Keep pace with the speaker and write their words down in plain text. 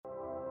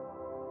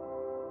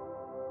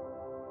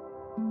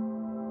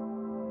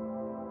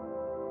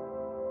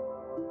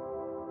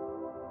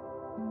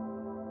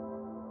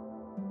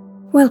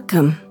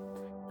Welcome,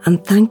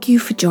 and thank you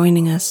for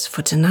joining us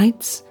for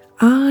tonight's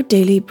Our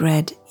Daily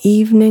Bread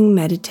evening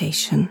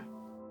meditation.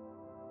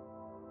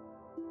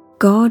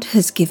 God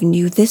has given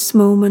you this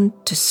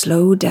moment to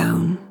slow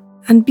down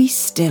and be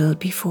still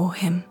before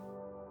Him.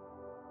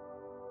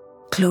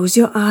 Close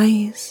your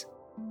eyes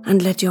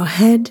and let your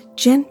head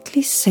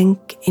gently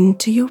sink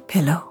into your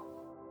pillow.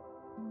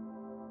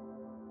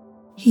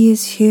 He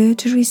is here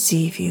to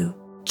receive you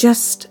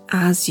just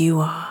as you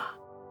are.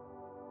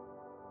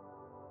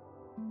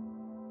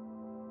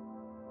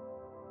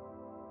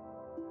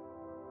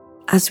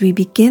 As we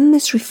begin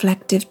this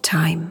reflective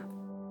time,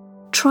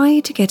 try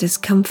to get as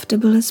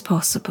comfortable as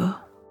possible.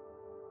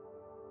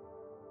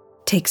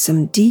 Take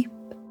some deep,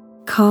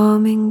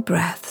 calming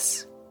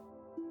breaths.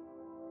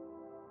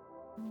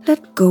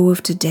 Let go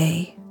of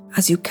today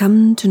as you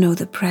come to know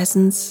the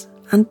presence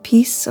and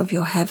peace of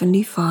your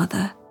Heavenly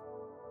Father.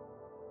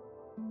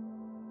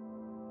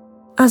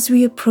 As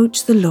we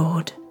approach the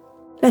Lord,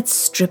 let's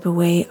strip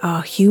away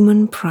our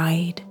human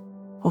pride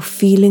or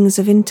feelings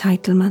of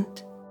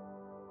entitlement,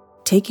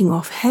 taking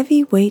off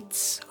heavy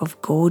weights of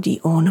gaudy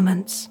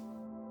ornaments.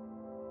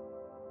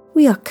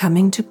 We are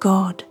coming to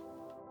God,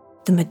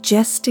 the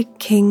majestic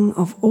King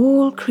of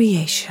all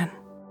creation.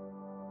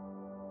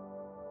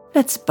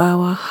 Let's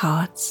bow our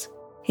hearts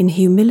in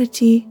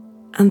humility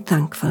and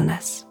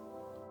thankfulness.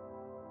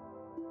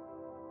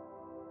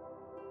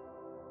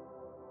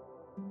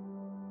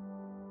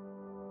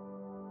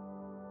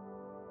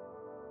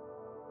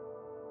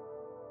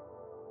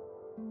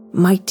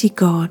 Mighty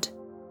God,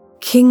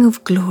 King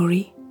of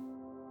glory,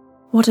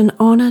 what an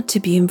honor to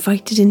be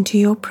invited into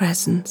your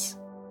presence.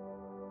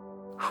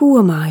 Who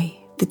am I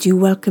that you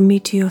welcome me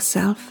to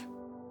yourself?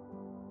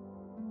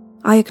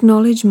 I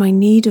acknowledge my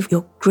need of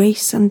your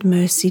grace and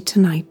mercy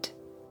tonight.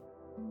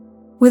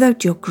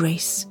 Without your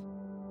grace,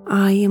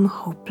 I am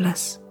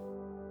hopeless.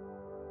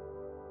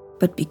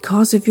 But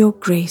because of your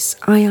grace,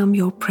 I am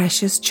your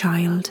precious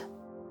child.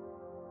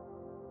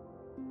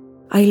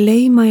 I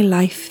lay my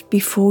life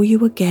before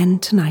you again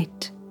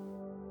tonight.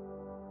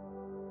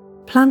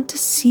 Plant a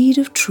seed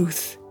of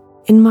truth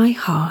in my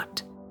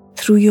heart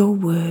through your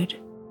word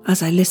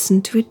as I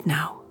listen to it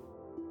now.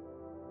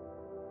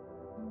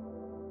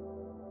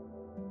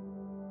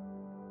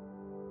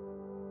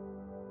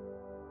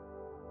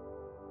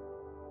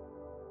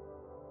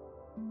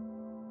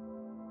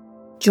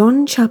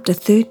 John chapter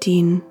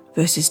 13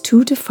 verses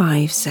 2 to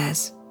 5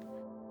 says,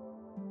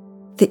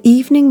 "The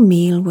evening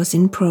meal was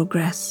in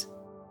progress,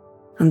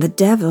 and the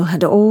devil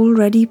had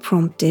already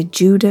prompted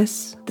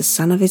Judas, the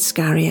son of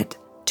Iscariot,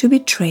 to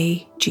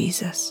betray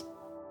Jesus.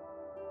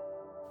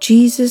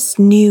 Jesus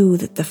knew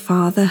that the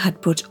Father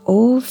had put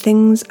all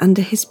things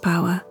under his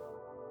power,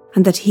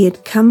 and that he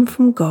had come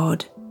from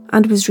God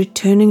and was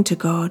returning to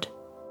God.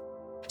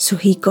 So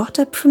he got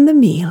up from the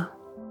meal,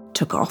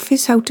 took off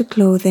his outer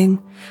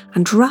clothing,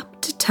 and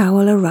wrapped a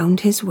towel around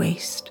his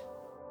waist.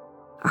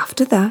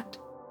 After that,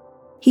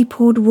 he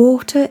poured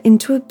water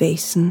into a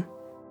basin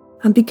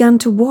and began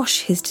to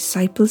wash his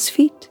disciples'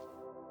 feet,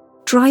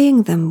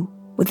 drying them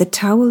with the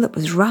towel that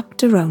was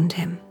wrapped around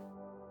him."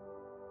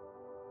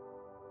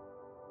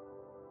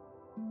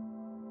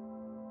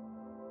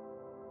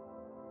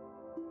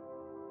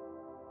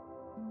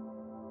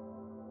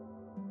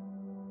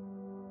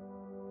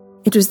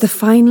 It was the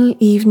final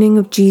evening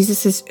of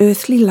Jesus'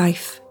 earthly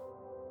life,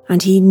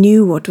 and he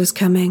knew what was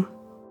coming.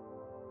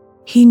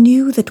 He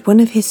knew that one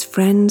of his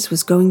friends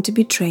was going to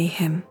betray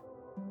him.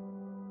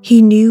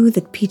 He knew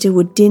that Peter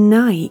would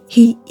deny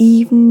he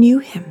even knew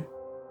him.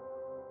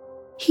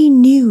 He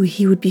knew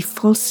he would be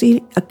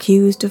falsely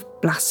accused of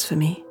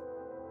blasphemy.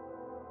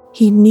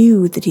 He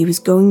knew that he was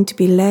going to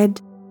be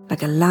led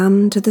like a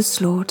lamb to the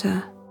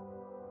slaughter.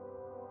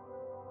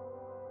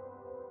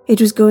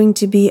 It was going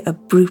to be a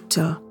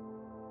brutal,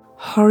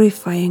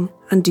 horrifying,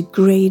 and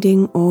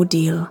degrading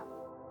ordeal.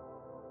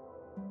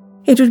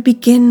 It would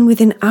begin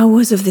within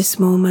hours of this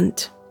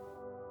moment.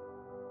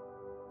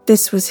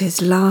 This was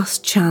his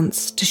last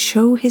chance to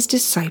show his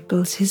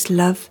disciples his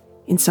love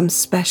in some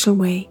special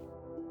way.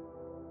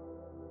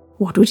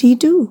 What would he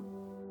do?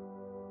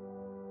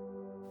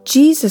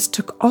 Jesus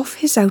took off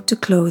his outer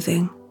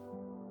clothing,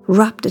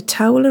 wrapped a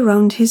towel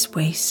around his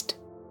waist,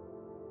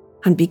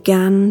 and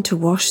began to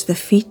wash the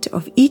feet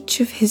of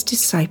each of his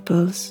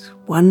disciples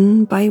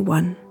one by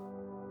one.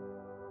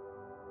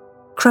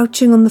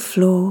 Crouching on the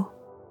floor,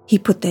 he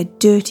put their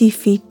dirty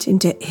feet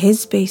into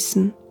his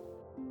basin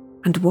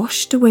and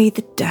washed away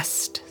the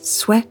dust,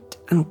 sweat,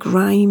 and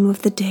grime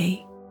of the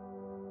day.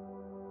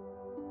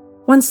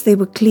 Once they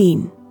were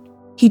clean,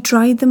 he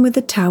dried them with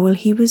the towel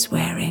he was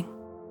wearing.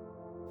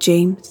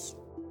 James,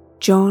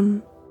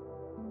 John,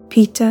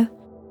 Peter,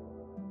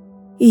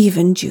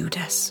 even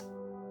Judas.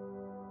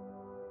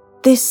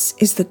 This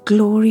is the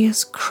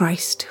glorious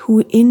Christ who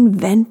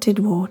invented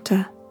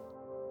water.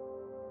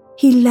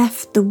 He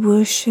left the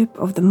worship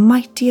of the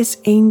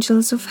mightiest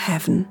angels of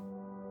heaven,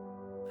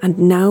 and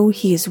now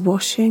he is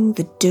washing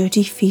the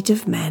dirty feet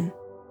of men.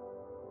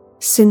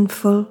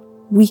 sinful,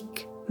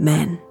 weak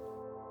men,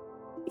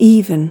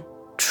 even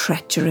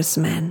treacherous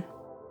men.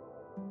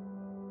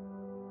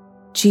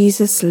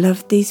 Jesus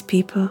loved these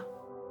people.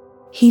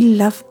 He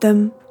loved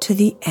them to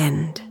the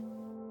end.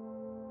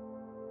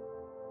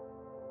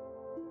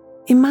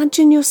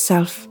 Imagine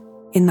yourself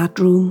in that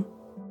room.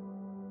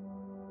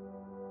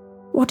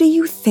 What are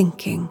you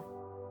thinking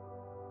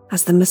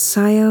as the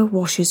Messiah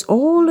washes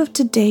all of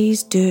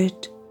today's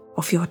dirt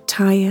off your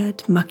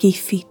tired, mucky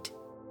feet?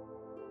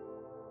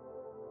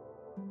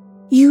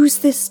 Use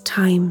this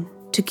time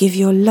to give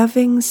your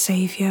loving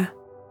Saviour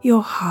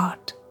your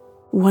heart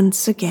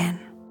once again.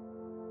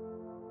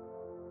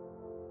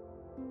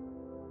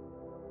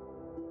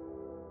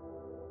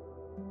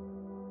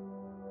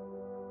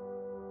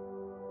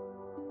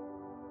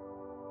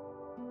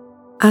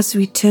 As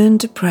we turn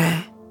to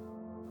prayer,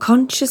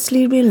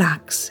 consciously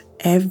relax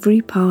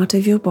every part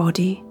of your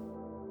body,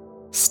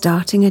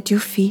 starting at your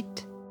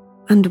feet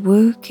and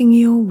working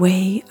your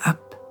way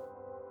up.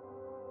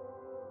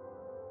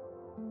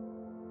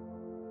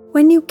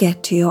 When you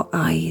get to your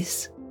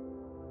eyes,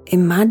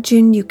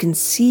 imagine you can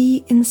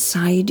see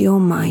inside your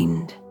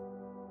mind.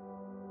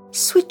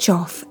 Switch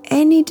off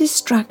any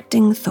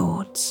distracting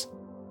thoughts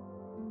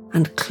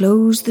and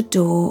close the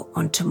door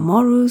on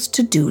tomorrow's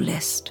to-do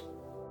list.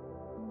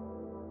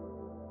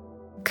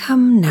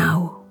 Come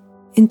now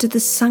into the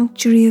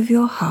sanctuary of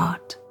your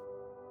heart,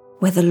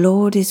 where the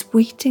Lord is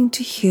waiting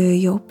to hear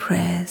your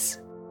prayers.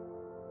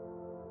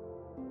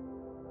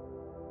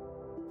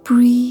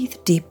 Breathe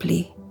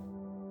deeply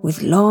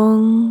with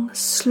long,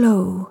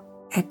 slow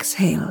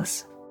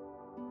exhales.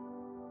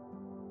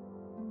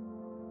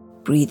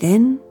 Breathe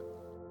in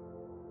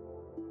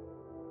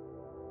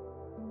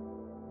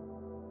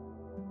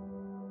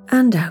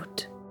and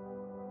out.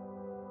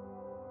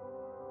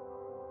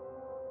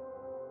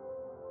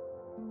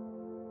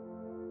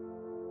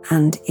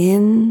 And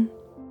in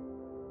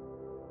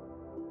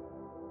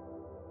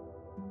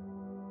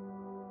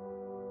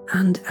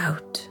and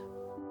out.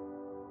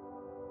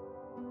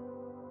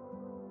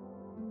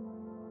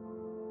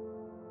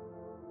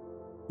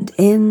 And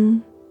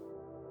in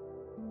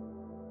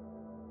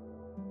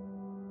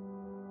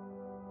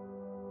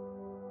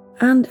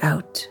and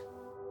out.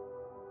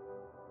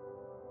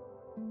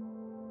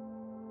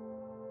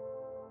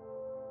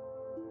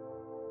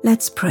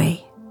 Let's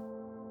pray.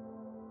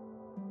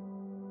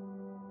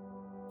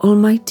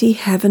 Almighty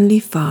Heavenly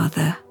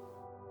Father,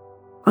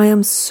 I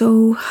am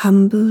so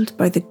humbled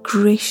by the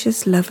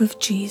gracious love of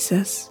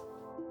Jesus.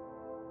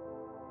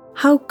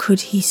 How could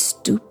he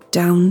stoop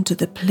down to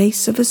the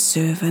place of a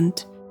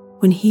servant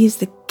when he is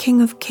the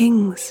King of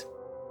Kings?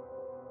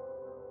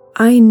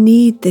 I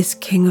need this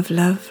King of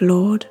Love,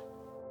 Lord.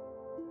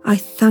 I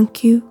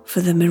thank you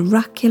for the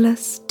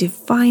miraculous,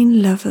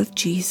 divine love of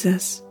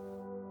Jesus.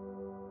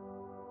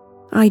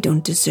 I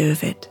don't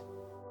deserve it.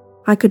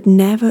 I could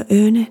never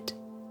earn it.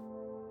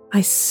 I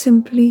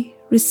simply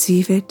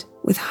receive it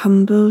with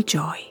humble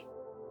joy.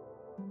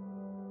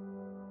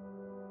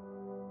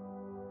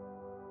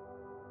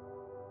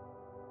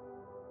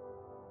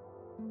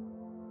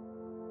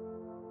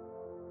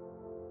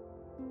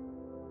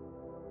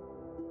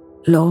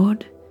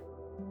 Lord,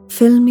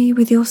 fill me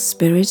with your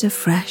Spirit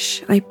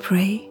afresh, I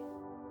pray.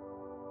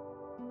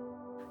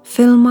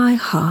 Fill my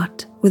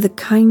heart with the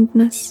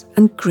kindness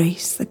and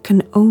grace that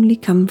can only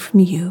come from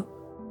you.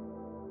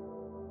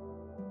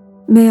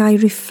 May I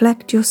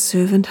reflect your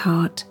servant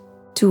heart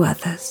to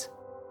others.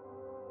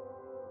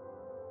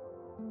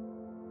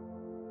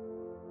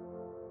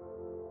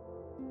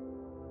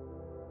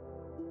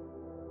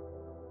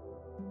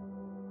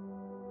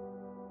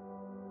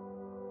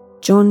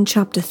 John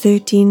chapter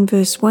 13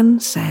 verse 1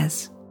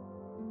 says,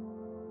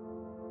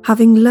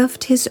 "Having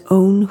loved his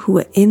own who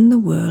were in the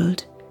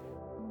world,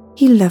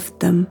 he loved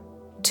them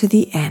to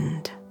the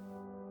end."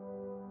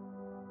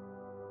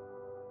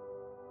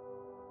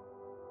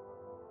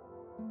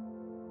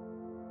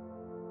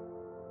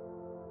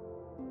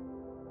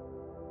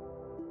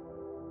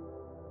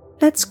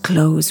 Let's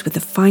close with a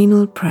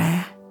final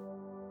prayer.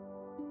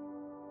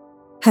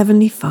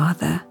 Heavenly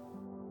Father,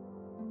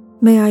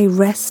 may I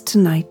rest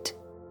tonight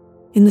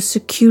in the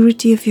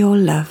security of your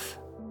love.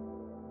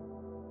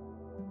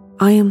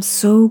 I am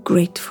so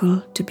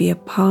grateful to be a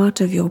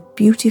part of your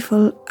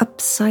beautiful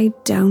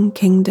upside-down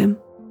kingdom,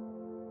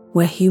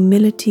 where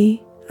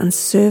humility and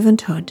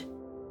servanthood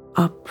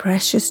are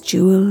precious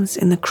jewels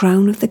in the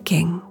crown of the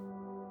King.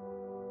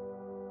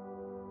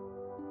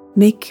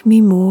 Make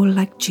me more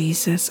like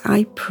Jesus,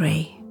 I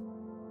pray,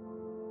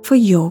 for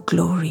your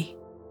glory.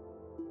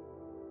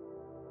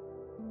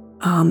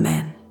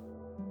 Amen.